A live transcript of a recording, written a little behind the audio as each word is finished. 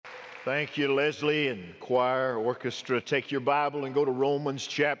Thank you, Leslie and choir, orchestra. Take your Bible and go to Romans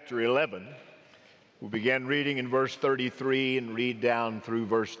chapter 11. We'll begin reading in verse 33 and read down through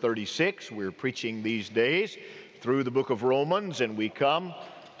verse 36. We're preaching these days through the book of Romans, and we come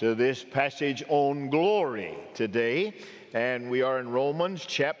to this passage on glory today. And we are in Romans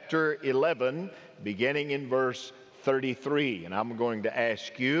chapter 11, beginning in verse 33. And I'm going to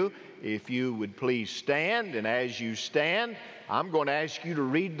ask you if you would please stand, and as you stand, I'm going to ask you to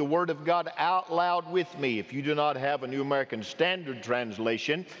read the Word of God out loud with me. If you do not have a New American Standard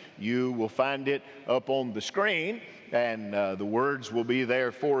Translation, you will find it up on the screen, and the words will be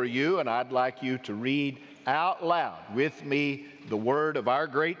there for you. And I'd like you to read out loud with me the Word of our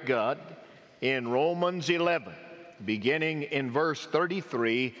great God in Romans 11, beginning in verse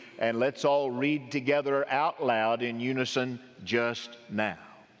 33, and let's all read together out loud in unison just now.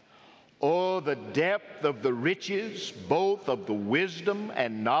 Oh, the depth of the riches, both of the wisdom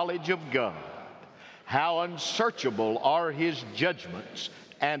and knowledge of God. How unsearchable are His judgments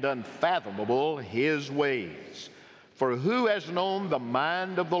and unfathomable His ways. For who has known the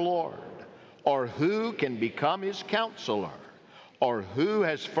mind of the Lord? Or who can become His counselor? Or who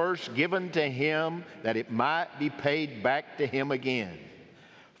has first given to Him that it might be paid back to Him again?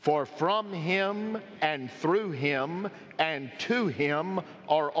 For from Him and through Him and to Him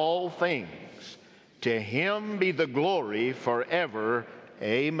are all things. To Him be the glory forever.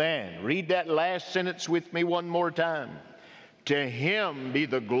 Amen. Read that last sentence with me one more time. To Him be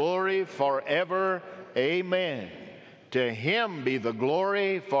the glory forever. Amen. To Him be the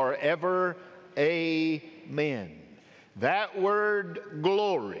glory forever. Amen. That word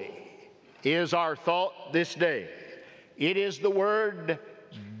glory is our thought this day. It is the word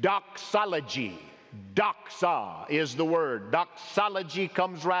doxology. Doxa is the word. Doxology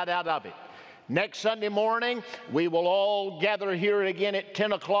comes right out of it. Next Sunday morning, we will all gather here again at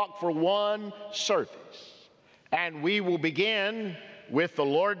 10 o'clock for one service. And we will begin with the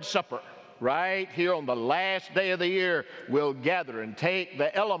Lord's Supper. Right here on the last day of the year, we'll gather and take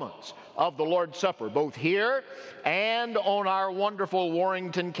the elements of the Lord's Supper, both here and on our wonderful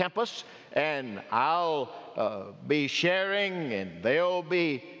Warrington campus. And I'll be sharing, and they'll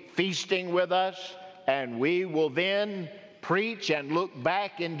be feasting with us, and we will then preach and look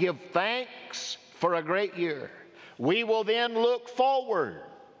back and give thanks for a great year. We will then look forward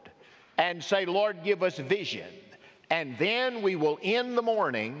and say, Lord, give us vision. And then we will end the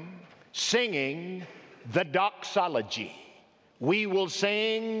morning singing the doxology. We will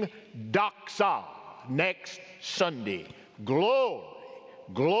sing doxa next Sunday. Glory,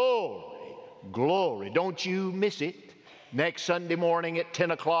 glory, glory. Don't you miss it. Next Sunday morning at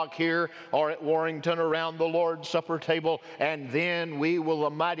 10 o'clock here or at Warrington around the Lord's Supper table. And then we will, a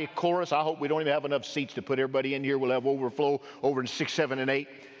mighty chorus. I hope we don't even have enough seats to put everybody in here. We'll have overflow over in 6, 7, and 8.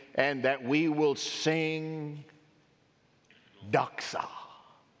 And that we will sing doxa.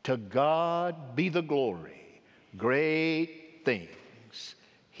 To God be the glory. Great things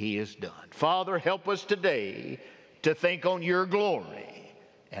He has done. Father, help us today to think on your glory.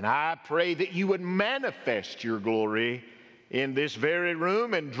 And I pray that you would manifest your glory in this very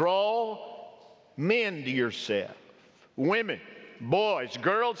room and draw men to yourself, women, boys,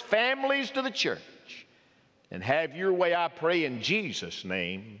 girls, families to the church. And have your way, I pray, in Jesus'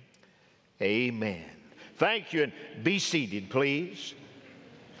 name. Amen. Thank you, and be seated, please.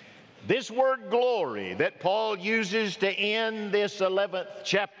 This word glory that Paul uses to end this 11th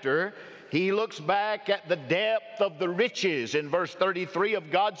chapter, he looks back at the depth of the riches in verse 33 of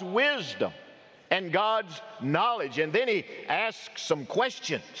God's wisdom and God's knowledge. And then he asks some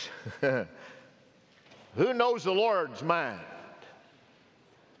questions. Who knows the Lord's mind?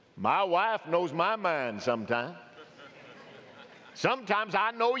 My wife knows my mind sometimes. Sometimes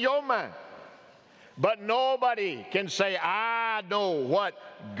I know your mind. But nobody can say, I know what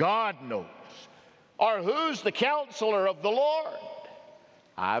God knows. Or who's the counselor of the Lord?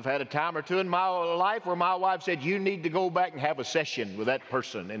 I've had a time or two in my life where my wife said, you need to go back and have a session with that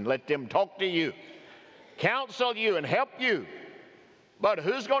person and let them talk to you, counsel you, and help you. But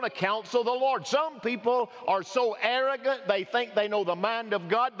who's going to counsel the Lord? Some people are so arrogant, they think they know the mind of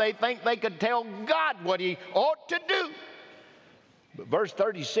God. They think they could tell God what He ought to do. But verse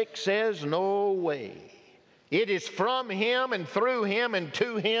 36 says, no way. It is from Him and through Him and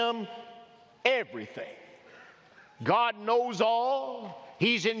to Him everything. God knows all.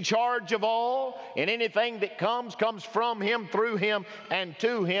 He's in charge of all. And anything that comes from Him, through Him, and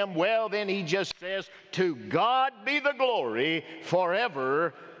to Him. Well, then he just says, to God be the glory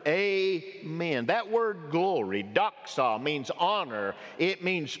forever. amen. That word glory, doxa, means honor. It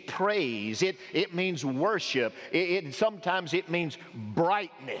means praise. It means worship. Sometimes it means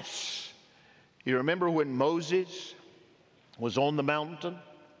brightness. You remember when Moses was on the mountain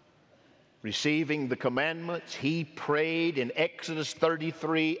receiving the commandments? He prayed in Exodus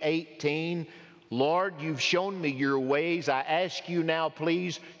 33:18, Lord, you've shown me your ways. I ask you now,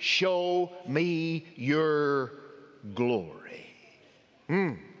 please show me your glory.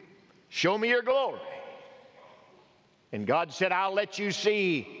 Show me your glory. And God said, I'll let you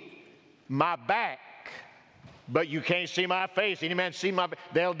see my back, but you can't see my face. Any man see my back,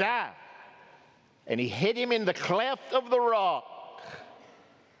 they'll die. And he hit him in the cleft of the rock,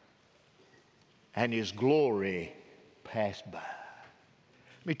 and his glory passed by.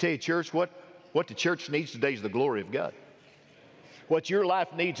 Let me tell you, church, what the church needs today is the glory of God. What your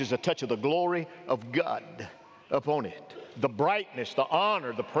life needs is a touch of the glory of God upon it. The brightness, the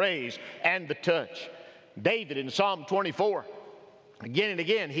honor, the praise, and the touch. David in Psalm 24, again and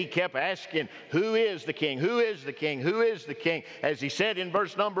again, he kept asking, who is the king? Who is the king? Who is the king? As he said in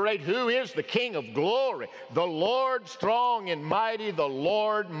verse number 8, who is the king of glory? The Lord strong and mighty, the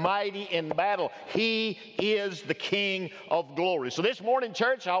Lord mighty in battle. He is the king of glory. So this morning,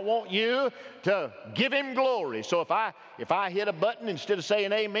 church, I want you to give him glory. So if I hit a button, instead of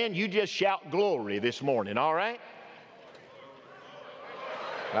saying amen, you just shout glory this morning, all right?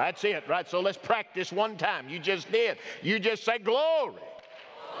 That's it, right? So let's practice one time. You just did. You just say glory.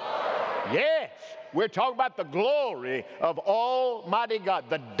 Yes, we're talking about the glory of Almighty God,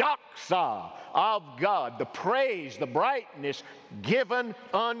 the doxa of God, the praise, the brightness given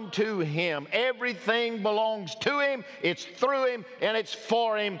unto Him. Everything belongs to Him, it's through Him, and it's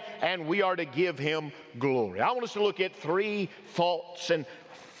for Him, and we are to give Him glory. I want us to look at three thoughts and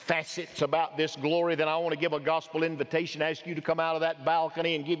facets about this glory. Then I want to give a gospel invitation, ask you to come out of that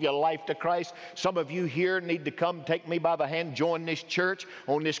balcony and give your life to Christ. Some of you here need to come take me by the hand, join this church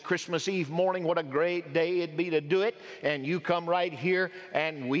on this Christmas Eve morning. What a great day it'd be to do it. And you come right here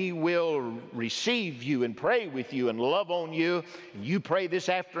and we will receive you and pray with you and love on you. And you pray this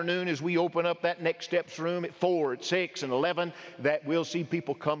afternoon as we open up that Next Steps room at 4, at 6, and 11, that we'll see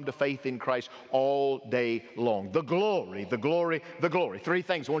people come to faith in Christ all day long. The glory, the glory, the glory. Three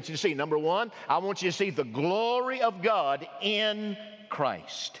things I want you to see. Number one, I want you to see the glory of God in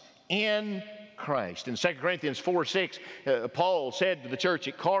Christ. In Christ. In 2 Corinthians 4:6, Paul said to the church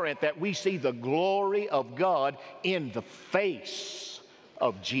at Corinth that we see the glory of God in the face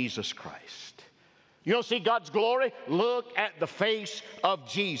of Jesus Christ. You don't see God's glory? Look at the face of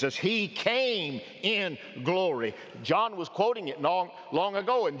Jesus. He came in glory. John was quoting it long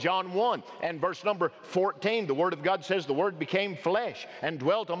ago in John 1 and verse number 14. The Word of God says the Word became flesh and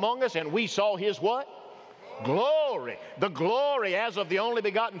dwelt among us, and we saw His what? Glory. The glory as of the only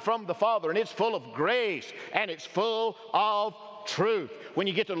begotten from the Father, and it's full of grace and it's full of truth. When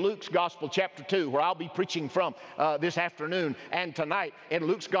you get to Luke's Gospel chapter 2, where I'll be preaching from this afternoon and tonight, in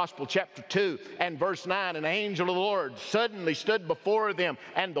Luke's Gospel chapter 2 and verse 9, an angel of the Lord suddenly stood before them,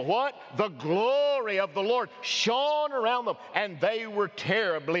 and the what? The glory of the Lord shone around them, and they were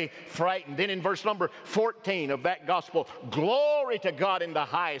terribly frightened. Then in verse number 14 of that Gospel, glory to God in the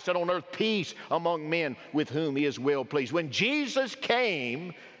highest, and on earth peace among men with whom He is well pleased. When Jesus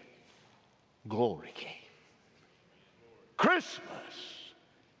came, glory came. Christmas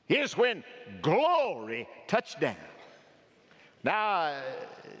is when glory touched down. Now,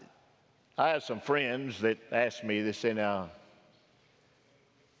 I have some friends that ask me, they say, now,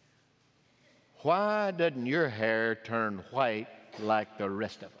 why doesn't your hair turn white like the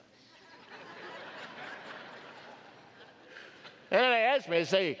rest of us? And they ask me, they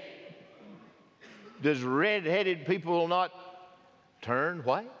say, does red-headed people not turn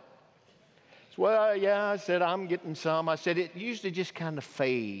white? Well, yeah, I said, I'm getting some. I said, it usually just kind of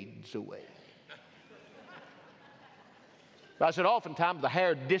fades away. I said, oftentimes the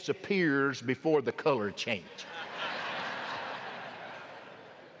hair disappears before the color change.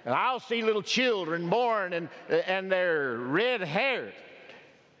 And I'll see little children born and they're red-haired.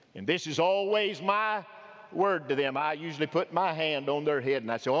 And this is always my word to them. I usually put my hand on their head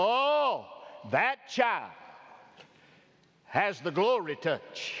and I say, oh, that child has the glory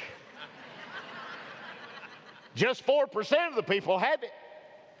touch. Just 4% of the people have it.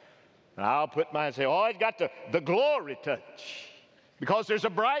 And I'll put mine and say, oh, it's got the glory touch. Because there's a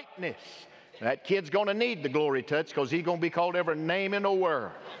brightness. That kid's going to need the glory touch because he's going to be called every name in the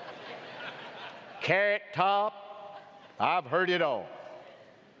world. Carrot top, I've heard it all.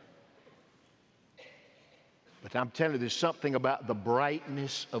 But I'm telling you, there's something about the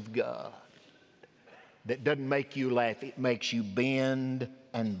brightness of God. that doesn't make you laugh. It makes you bend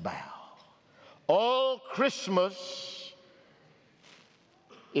and bow. All Christmas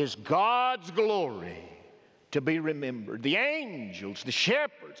is God's glory to be remembered. The angels, the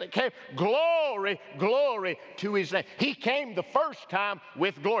shepherds, they came, glory, glory to His name. He came the first time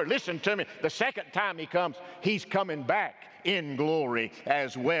with glory. Listen to me, the second time He comes, He's coming back in glory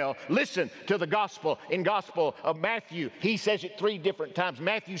as well. Listen to the gospel. In Gospel of Matthew, He says it 3 different times.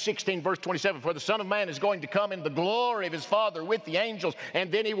 Matthew 16, verse 27, for the Son of Man is going to come in the glory of His Father with the angels,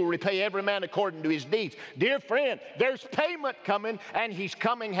 and then He will repay every man according to his deeds. Dear friend, there's payment coming, and He's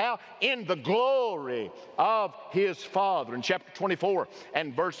coming how? In the glory of His Father. In chapter 24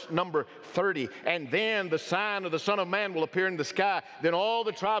 and verse number 30, and then the sign of the Son of Man will appear in the sky. Then all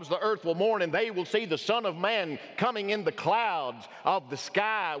the tribes of the earth will mourn, and they will see the Son of Man coming in the clouds of the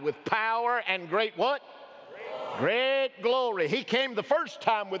sky with power and great what? Great glory. He came the first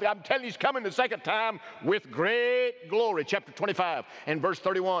time with, I'm telling you, He's coming the second time with great glory. Chapter 25 and verse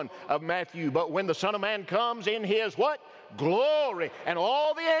 31 of Matthew. But when the Son of Man comes in His what? Glory. And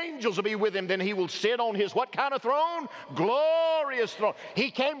all the angels will be with Him. Then He will sit on His what kind of throne? Glorious throne.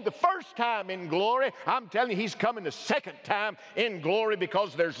 He came the first time in glory. I'm telling you, He's coming the second time in glory,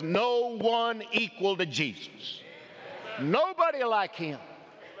 because there's no one equal to Jesus. Nobody like Him.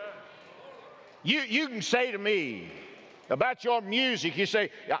 You can say to me about your music, you say,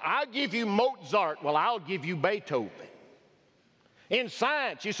 I'll give you Mozart. Well, I'll give you Beethoven. In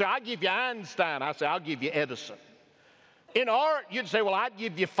science, you say, I'll give you Einstein. I say, I'll give you Edison. In art, you'd say, well, I'd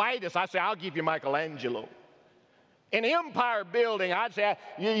give you Fidus. I say, I'll give you Michelangelo. In empire building,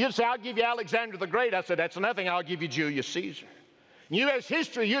 you'd say, I'll give you Alexander the Great. I said, that's nothing. I'll give you Julius Caesar. In U.S.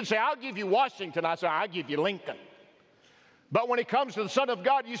 history, you'd say, I'll give you Washington. I say, I'll give you Lincoln. But when it comes to the Son of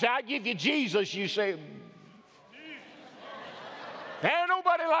God, you say, I give you Jesus. You say, there ain't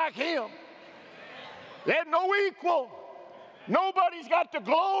nobody like Him. There's no equal. Nobody's got the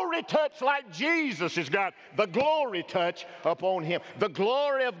glory touch like Jesus has got the glory touch upon Him. The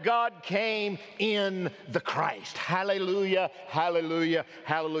glory of God came in the Christ. Hallelujah, hallelujah,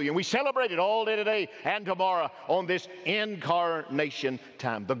 hallelujah. And we celebrate it all day today and tomorrow on this incarnation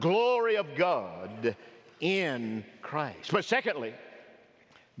time. The glory of God in Christ. But secondly,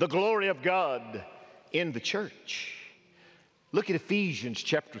 the glory of God in the church. Look at Ephesians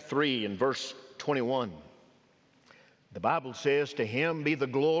chapter 3 and verse 21. The Bible says, to Him be the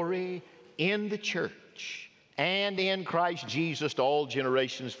glory in the church and in Christ Jesus to all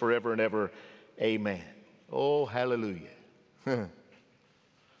generations forever and ever. Amen. Oh, hallelujah. Now,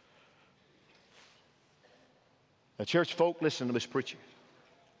 church folk, listen to this preacher.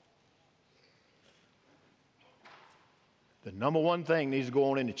 The number one thing needs to go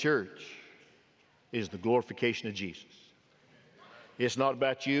on in the church is the glorification of Jesus. It's not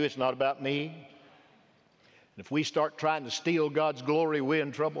about you. It's not about me. And if we start trying to steal God's glory, we're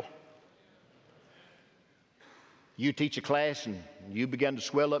in trouble. You teach a class and you begin to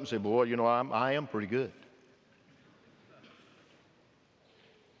swell up and say, boy, you know, I am pretty good.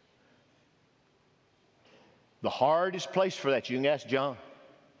 The hardest place for that, you can ask John.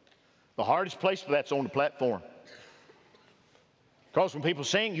 The hardest place for that's on the platform. Because when people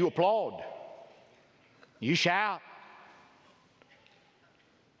sing, you applaud. You shout.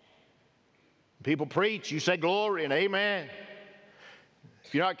 When people preach, you say glory and amen.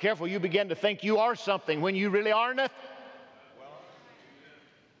 If you're not careful, you begin to think you are something when you really are nothing.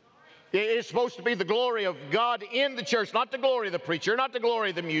 It's supposed to be the glory of God in the church, not the glory of the preacher, not the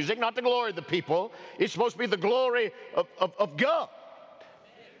glory of the music, not the glory of the people. It's supposed to be the glory of God.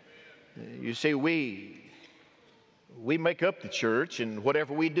 You see, we make up the church, and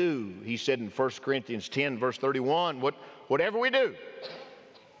whatever we do, he said in 1 Corinthians 10, verse 31, whatever we do,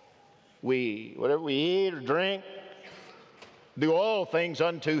 whatever we eat or drink, do all things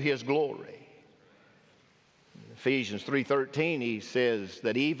unto His glory. Ephesians 3:13, he says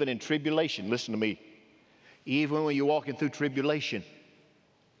that even in tribulation, listen to me, even when you're walking through tribulation,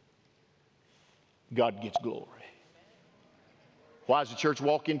 God gets glory. Why does the church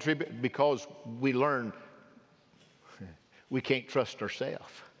walk in tribulation? Because we learn we can't trust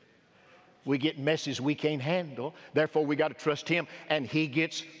ourselves. We get messes we can't handle. Therefore, we got to trust Him, and He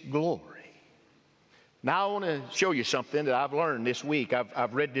gets glory. Now, I want to show you something that I've learned this week.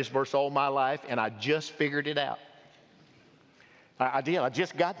 I've read this verse all my life, and I just figured it out. I did. I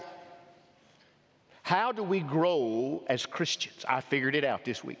just got it. How do we grow as Christians? I figured it out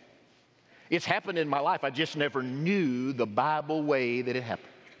this week. It's happened in my life. I just never knew the Bible way that it happened.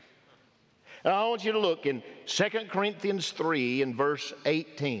 Now, I want you to look in 2 Corinthians 3 and verse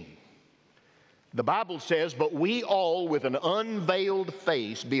 18. The Bible says, but we all with an unveiled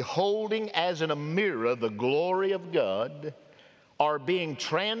face, beholding as in a mirror the glory of God, are being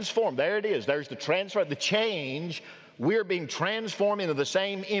transformed. There it is. There's the transfer, the change. We're being transformed into the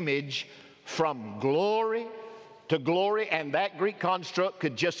same image from glory to glory, and that Greek construct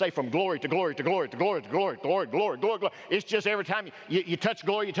could just say from glory to glory to glory to glory to glory, glory, glory, glory, glory. It's just every time you touch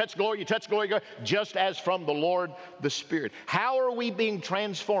glory, you touch glory, you touch glory, just as from the Lord the Spirit. How are we being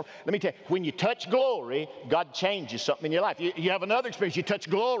transformed? Let me tell you, when you touch glory, God changes something in your life. You have another experience. You touch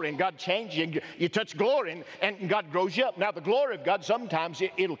glory and God changes you. You touch glory and God grows you up. Now, the glory of God, sometimes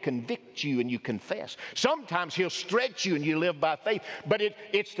it'll convict you and you confess. Sometimes He'll stretch you and you live by faith. But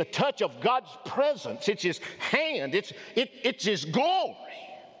it's the touch of God's presence. It's His hand. It's His glory.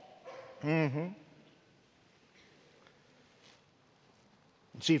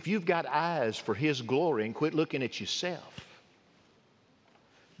 See, if you've got eyes for His glory and quit looking at yourself,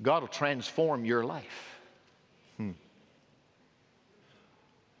 God will transform your life.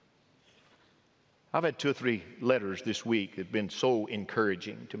 I've had 2 or 3 letters this week that have been so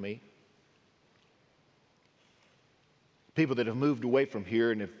encouraging to me. People that have moved away from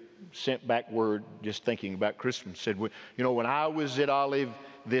here and have sent back word just thinking about Christmas, said, well, you know, when I was at Olive,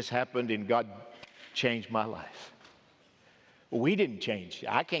 this happened and God changed my life. Well, we didn't change.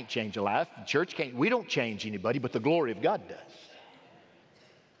 I can't change a life. The church can't. We don't change anybody, but the glory of God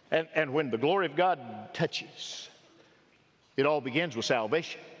does. And when the glory of God touches, it all begins with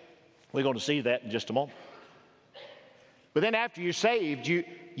salvation. We're going to see that in just a moment. But then after you're saved,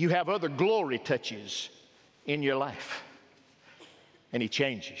 you have other glory touches in your life. And He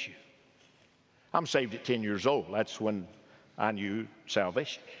changes you. I'm saved at 10 years old. That's when I knew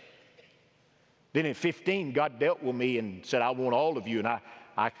salvation. Then at 15, God dealt with me and said, I want all of you. And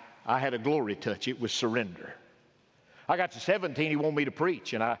I had a glory touch. It was surrender. I got to 17, He wanted me to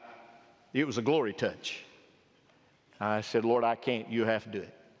preach. And it was a glory touch. I said, Lord, I can't. You have to do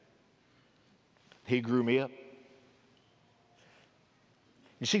it. He grew me up.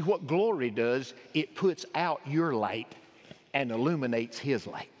 You see, what glory does, it puts out your light and illuminates His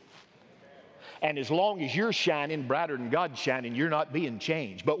light. And as long as you're shining brighter than God's shining, you're not being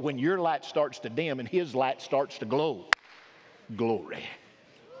changed. But when your light starts to dim and His light starts to glow, glory.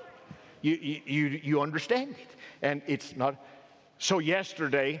 You understand it. And it's not. So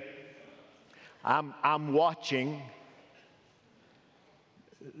yesterday, I'm watching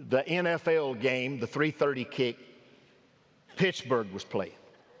the NFL game, the 3:30 kick. Pittsburgh was playing.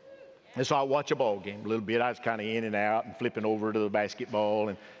 And so I watch a ball game a little bit. I was kind of in and out and flipping over to the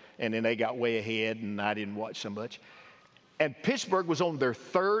basketball, and then they got way ahead, and I didn't watch so much. And Pittsburgh was on their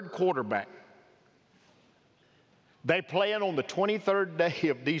 3rd quarterback. They playing on the 23rd day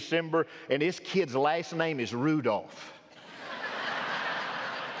of December, and this kid's last name is Rudolph.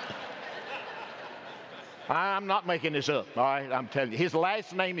 I'm not making this up, all right? I'm telling you. His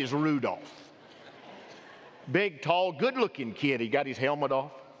last name is Rudolph. Big, tall, good-looking kid. He got his helmet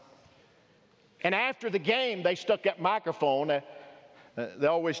off. And after the game, they stuck that microphone. They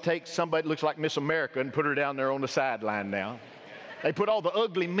always take somebody that looks like Miss America and put her down there on the sideline now. They put all the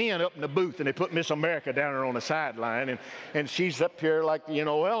ugly men up in the booth, and they put Miss America down there on the sideline. And she's up here like, you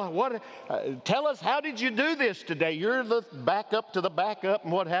know, well, tell us, how did you do this today? You're the backup to the backup,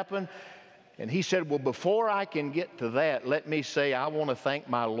 and what happened? And he said, well, before I can get to that, let me say I want to thank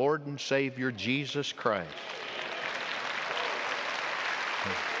my Lord and Savior, Jesus Christ.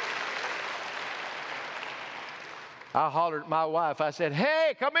 I hollered at my wife. I said,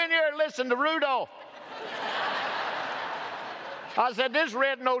 hey, come in here and listen to Rudolph. I said, this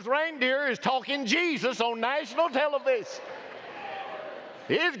red-nosed reindeer is talking Jesus on national television.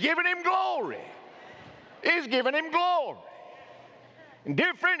 He's giving Him glory. He's giving Him glory. And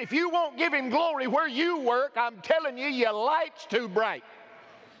dear friend, if you won't give Him glory where you work, I'm telling you, your light's too bright.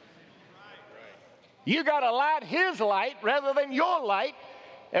 You got to light His light rather than your light.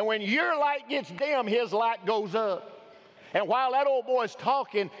 And when your light gets dim, His light goes up. And while that old boy's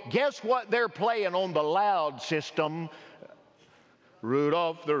talking, guess what they're playing on the loud system?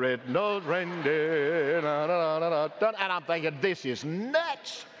 Rudolph the red-nosed reindeer. Na, na, na, na, na. And I'm thinking, this is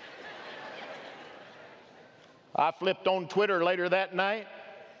nuts. I flipped on Twitter later that night.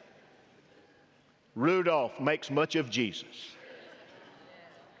 Rudolph makes much of Jesus.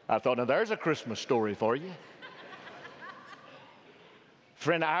 I thought, now there's a Christmas story for you.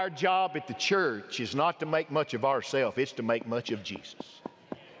 Friend, our job at the church is not to make much of ourselves, it's to make much of Jesus.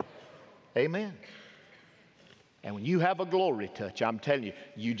 Amen. And when you have a glory touch, I'm telling you,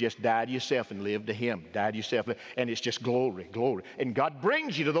 you just die to yourself and live to Him. Die to yourself, and it's just glory, glory. And God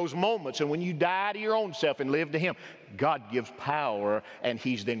brings you to those moments, and when you die to your own self and live to Him, God gives power, and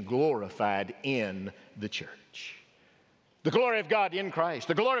He's then glorified in the church. The glory of God in Christ,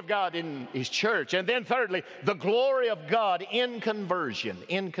 the glory of God in His church, and then thirdly, the glory of God in conversion,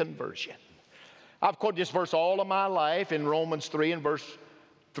 in conversion. I've quoted this verse all of my life in Romans 3 and verse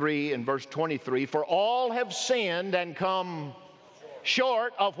 3 and verse 23. For all have sinned and come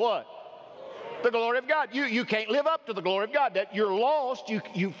short of what? The glory of God. You can't live up to the glory of God. That you're lost,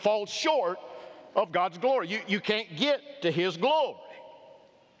 you fall short of God's glory. You can't get to His glory.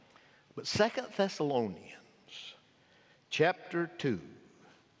 But 2 Thessalonians chapter 2,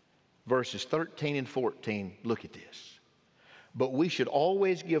 verses 13 and 14, look at this. But we should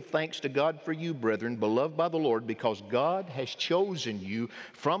always give thanks to God for you, brethren, beloved by the Lord, because God has chosen you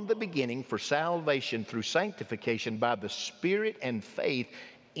from the beginning for salvation through sanctification by the Spirit and faith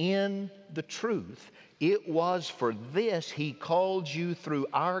in the truth. It was for this He called you through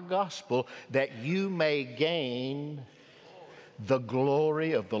our gospel, that you may gain the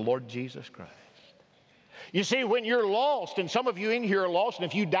glory of the Lord Jesus Christ. You see, when you're lost, and some of you in here are lost, and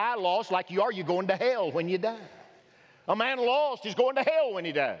if you die lost like you are, you're going to hell when you die. A man lost is going to hell when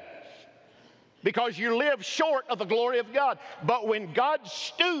he dies, because you live short of the glory of God. But when God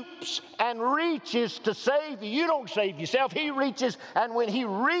stoops and reaches to save you, you don't save yourself. He reaches, and when He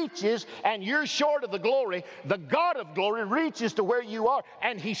reaches and you're short of the glory, the God of glory reaches to where you are,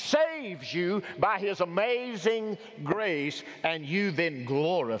 and He saves you by His amazing grace, and you then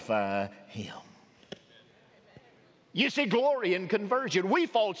glorify Him. You see, glory in conversion. We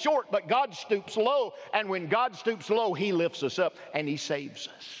fall short, but God stoops low. And when God stoops low, He lifts us up and He saves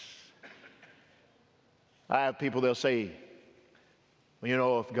us. I have people, they'll say, well, you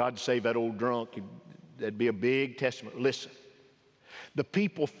know, if God saved that old drunk, that'd be a big testament. Listen, the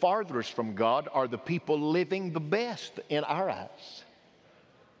people farthest from God are the people living the best in our eyes.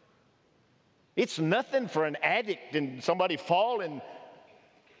 It's nothing for an addict and somebody falling.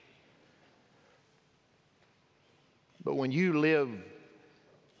 But when you live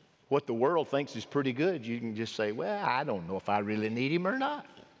what the world thinks is pretty good, you can just say, well, I don't know if I really need Him or not.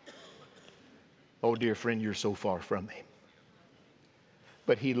 Oh, dear friend, you're so far from Him.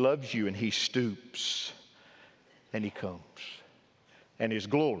 But He loves you, and He stoops, and He comes. And His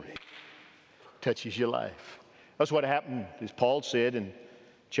glory touches your life. That's what happened, as Paul said in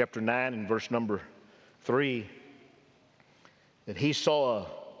chapter 9 and verse number 3, that he saw a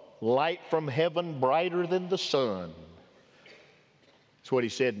light from heaven brighter than the sun. That's what he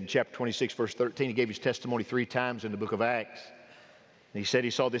said in chapter 26, verse 13. He gave his testimony 3 times in the book of Acts. And he said he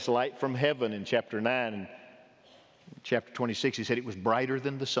saw this light from heaven in chapter 9. And chapter 26, he said it was brighter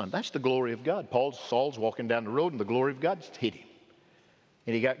than the sun. That's the glory of God. Saul's walking down the road, and the glory of God just hit him.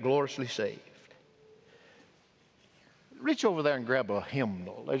 And he got gloriously saved. Reach over there and grab a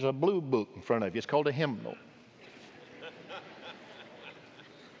hymnal. There's a blue book in front of you. It's called a hymnal.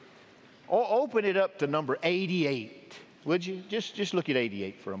 Open it up to number 88. Would you? Just look at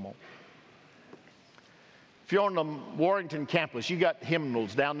 88 for a moment. If you're on the Warrington campus, you got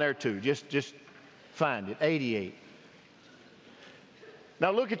hymnals down there too. Just find it, 88.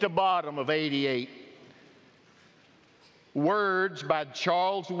 Now look at the bottom of 88. Words by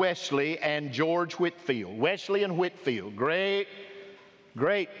Charles Wesley and George Whitefield. Wesley and Whitefield, great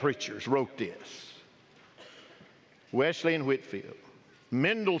preachers, wrote this. Wesley and Whitefield.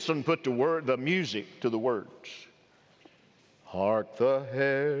 Mendelssohn put the music to the words. Hark the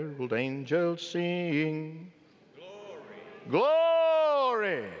herald angels sing. Glory.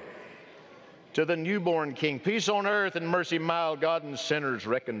 Glory to the newborn King. Peace on earth and mercy mild, God and sinners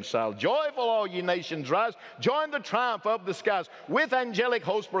reconciled. Joyful all ye nations rise. Join the triumph of the skies. With angelic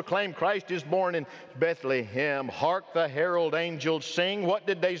hosts proclaim Christ is born in Bethlehem. Hark the herald angels sing. What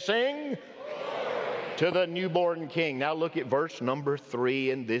did they sing? To the newborn King. Now look at verse number 3,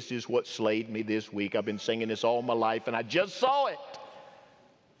 and this is what slayed me this week. I've been singing this all my life, and I just saw it.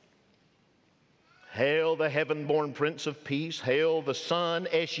 Hail the heaven-born Prince of Peace. Hail the Son,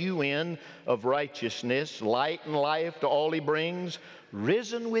 S-U-N, of righteousness. Light and life to all He brings.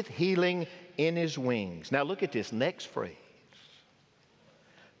 Risen with healing in His wings. Now look at this next phrase.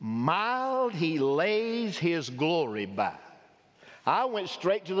 Mild He lays His glory by. I went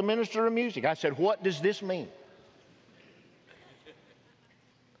straight to the minister of music. I said, what does this mean?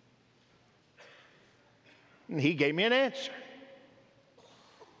 And he gave me an answer.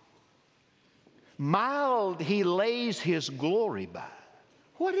 Mild He lays His glory by.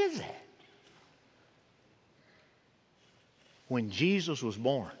 What is that? When Jesus was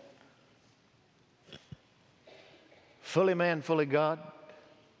born, fully man, fully God,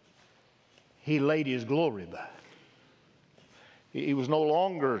 He laid His glory by. He was no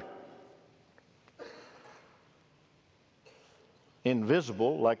longer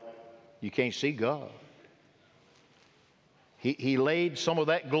invisible, like you can't see God. He laid some of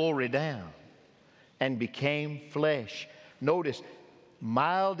that glory down and became flesh. Notice,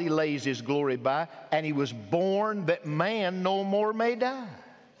 mild He lays His glory by, and He was born that man no more may die.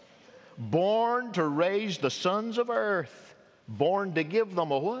 Born to raise the sons of earth. Born to give them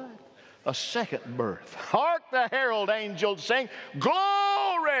a what? A second birth. Hark the herald angels sing,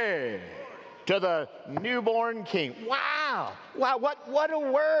 glory to the newborn King. Wow! Wow! What a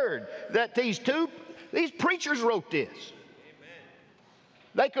word that these preachers wrote this.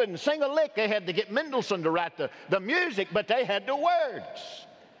 They couldn't sing a lick. They had to get Mendelssohn to write the music, but they had the words.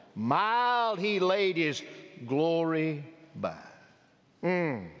 Mild He laid His glory by.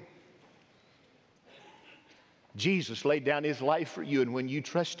 Jesus laid down His life for you, and when you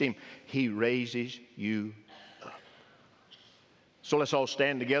trust Him, He raises you up. So let's all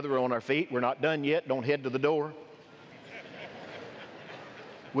stand together on our feet. We're not done yet. Don't head to the door.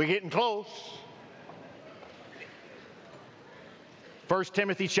 We're getting close. 1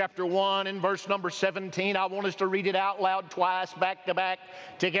 Timothy chapter 1 and verse number 17. I want us to read it out loud twice, back to back,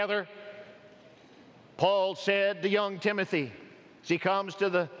 together. Paul said to young Timothy, as he comes to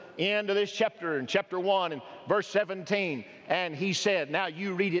the end of this chapter, in chapter 1 and verse 17, and he said, now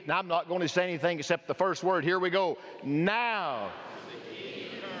you read it, and I'm not going to say anything except the first word. Here we go. Now.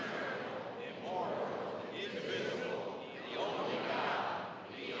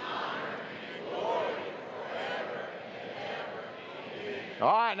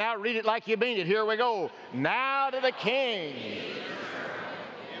 All right, now read it like you mean it. Here we go. Now to the King.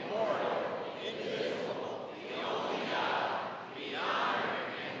 Immortal, invisible, the only God, be honor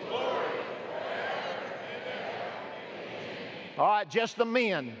and glory forever and ever. All right, just the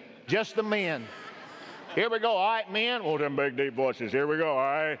men. Just the men. Here we go. All right, men. Oh, them big, deep voices. Here we go. All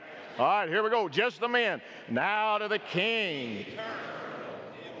right. All right, here we go. Just the men. Now to the King. Eternal,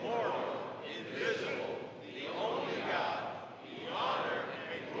 immortal, invisible, the only God.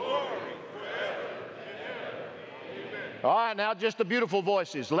 All right, now just the beautiful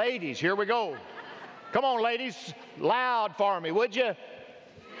voices. Ladies, here we go. Come on, ladies, loud for me, would you?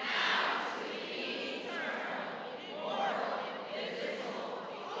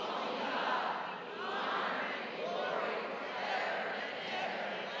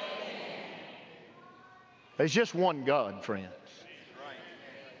 There's just one God, friends.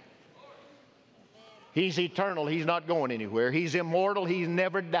 He's eternal. He's not going anywhere. He's immortal. He's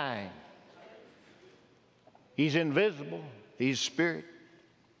never dying. He's invisible. He's spirit.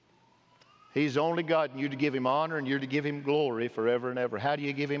 He's the only God, and you're to give Him honor and you're to give Him glory forever and ever. How do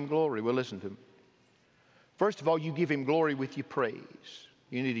you give Him glory? Well, listen to me. First of all, you give Him glory with your praise.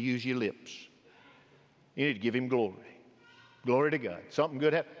 You need to use your lips. You need to give Him glory. Glory to God. Something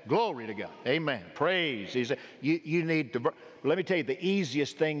good happens. Glory to God. Amen. Praise. You need to. Let me tell you, the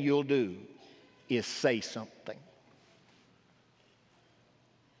easiest thing you'll do is say something.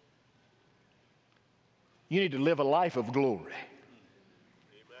 You need to live a life of glory.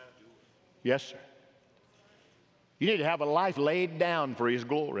 Yes, sir. You need to have a life laid down for His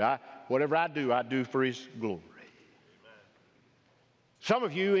glory. Whatever I do for His glory. Some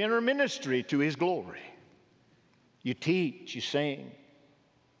of you enter ministry to His glory. You teach, you sing,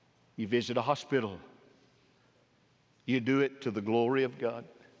 you visit a hospital. You do it to the glory of God.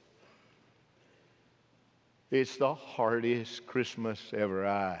 It's the hardest Christmas ever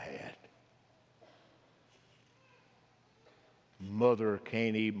I had. Mother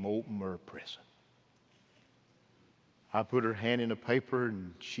can't even open her present. I put her hand in a paper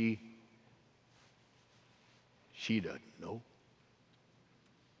and she doesn't know.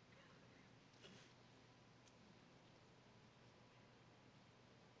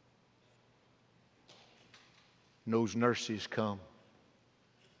 And those nurses come.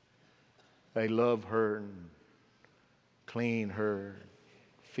 They love her and clean her,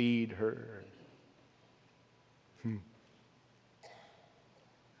 feed her.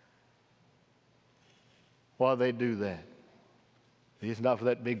 Why they do that? It's not for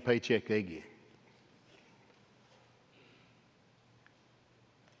that big paycheck they get.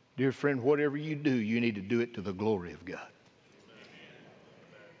 Dear friend, whatever you do, you need to do it to the glory of God.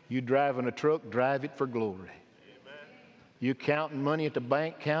 You driving a truck, drive it for glory. You counting money at the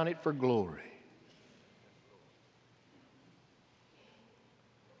bank, count it for glory.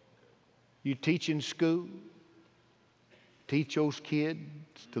 You teach in school, teach those kids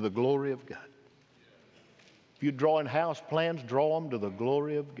to the glory of God. If you're drawing house plans, draw them to the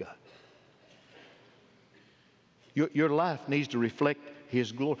glory of God. Your life needs to reflect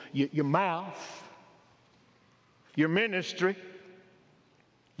His glory. Your mouth, your ministry,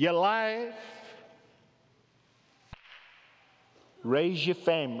 your life. Raise your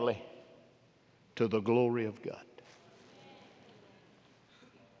family to the glory of God.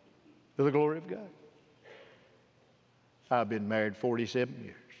 To the glory of God. I've been married 47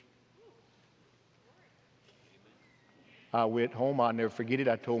 years. I went home, I'll never forget it.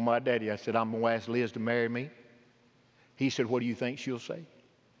 I told my daddy, I said, I'm going to ask Liz to marry me. He said, what do you think she'll say?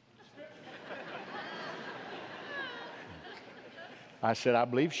 I said, I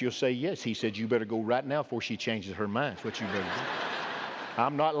believe she'll say yes. He said, you better go right now before she changes her mind. That's what you better do.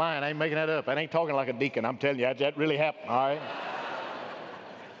 I'm not lying. I ain't making that up. I ain't talking like a deacon. I'm telling you, that really happened, all right?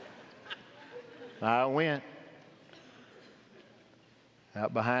 I went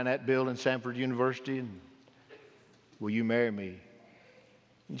out behind that building, Samford University, and will you marry me?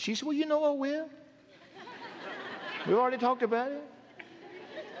 And she said, well, you know I will. We've already talked about it.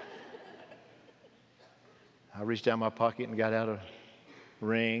 I reached down my pocket and got out a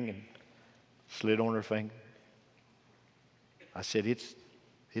ring and slid on her finger. I said,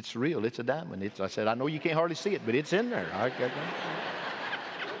 it's real. It's a diamond. I said, I know you can't hardly see it, but it's in there.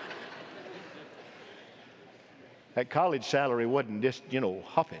 That college salary wasn't just,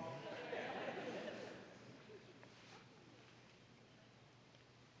 hopping.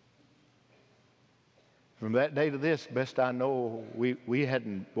 From that day to this, best I know, we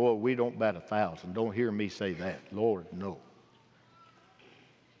don't bat 1,000. Don't hear me say that. Lord, no.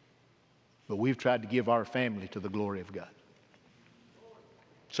 But we've tried to give our family to the glory of God.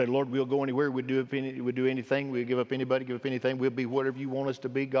 Say, Lord, we'll go anywhere. We'll do anything. We'll give up anybody, give up anything. We'll be whatever you want us to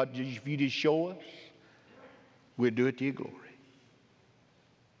be. God, if you just show us, we'll do it to your glory.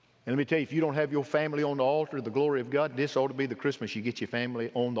 And let me tell you, if you don't have your family on the altar of the glory of God, this ought to be the Christmas you get your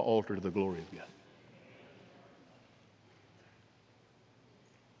family on the altar of the glory of God.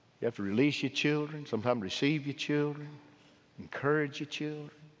 You have to release your children, sometimes receive your children, encourage your children,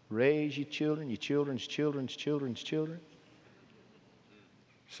 raise your children's children's children.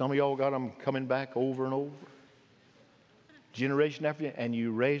 Some of y'all got them coming back over and over, generation after generation, and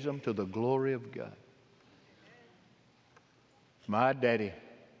you raise them to the glory of God. My daddy,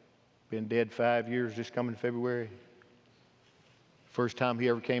 been dead 5 years this coming February. First time he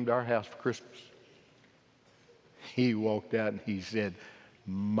ever came to our house for Christmas. He walked out and he said,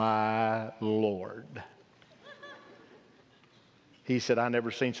 my Lord. He said, I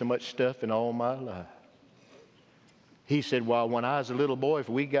never seen so much stuff in all my life. He said, well, when I was a little boy, if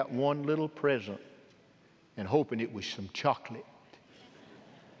we got one little present and hoping it was some chocolate,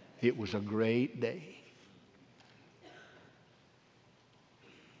 it was a great day.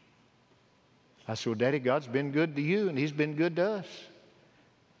 I said, well, Daddy, God's been good to you and He's been good to us.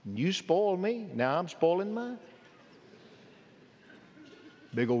 And you spoiled me. Now I'm spoiling mine.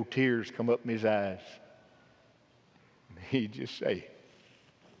 Big old tears come up in his eyes. And he just say,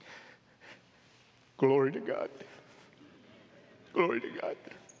 glory to God. Glory to God.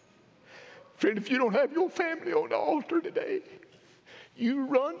 Friend, if you don't have your family on the altar today, you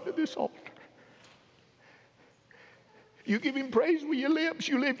run to this altar. You give Him praise with your lips.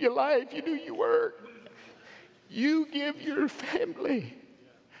 You live your life. You do your work. You give your family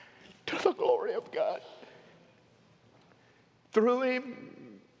to the glory of God. Through Him,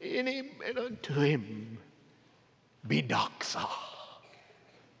 in Him, and unto Him be doxa.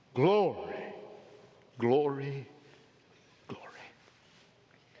 Glory, glory, glory.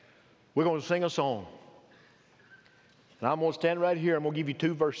 We're going to sing a song. And I'm going to stand right here. I'm going to give you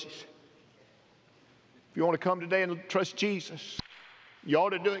 2 verses. If you want to come today and trust Jesus, you ought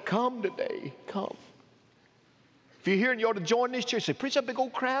to do it. Come today. Come. If you're here and you ought to join this church, say, preach a big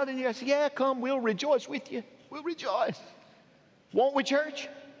old crowd in here. I say, yeah, come. We'll rejoice with you. We'll rejoice. Won't we, church?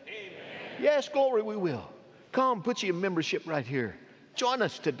 Amen. Yes, glory, we will. Come, put your membership right here. Join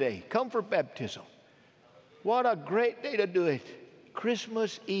us today. Come for baptism. What a great day to do it.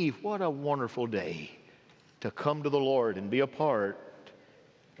 Christmas Eve. What a wonderful day to come to the Lord and be a part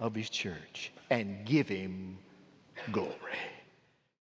of His church and give Him glory.